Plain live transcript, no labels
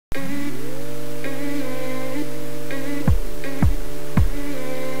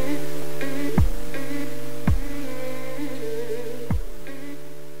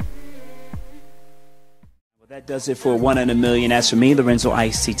That does it for One in a Million. As for me, Lorenzo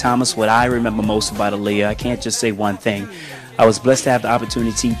Thomas, what I remember most about Aaliyah, I can't just say one thing. I was blessed to have the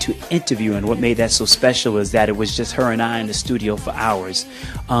opportunity to interview, and what made that so special is that it was just her and I in the studio for hours.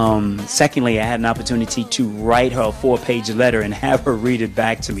 Secondly, I had an opportunity to write her a 4-page letter and have her read it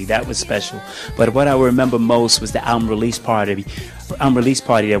back to me. That was special. But what I remember most was the album release party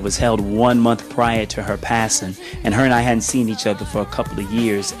that was held 1 month prior to her passing, and her and I hadn't seen each other for a couple of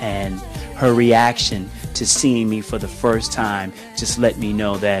years, and her reaction to seeing me for the first time just let me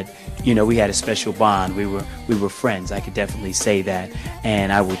know that, you know, we had a special bond. We were friends. I could definitely say that,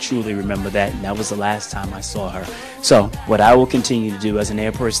 and I will truly remember that, and that was the last time I saw her. So what I will continue to do as an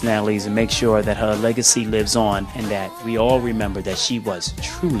Air personality is to make sure that her legacy lives on, and that we all remember that she was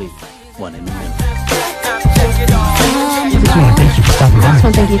truly one in a million. I just want to thank you for stopping by. I just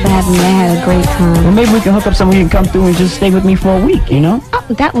want to thank you for having me. I had a great time. Well, maybe we can hook up somewhere you can come through and just stay with me for a week, you know? Oh,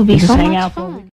 that would be just so hang much out for a fun. week.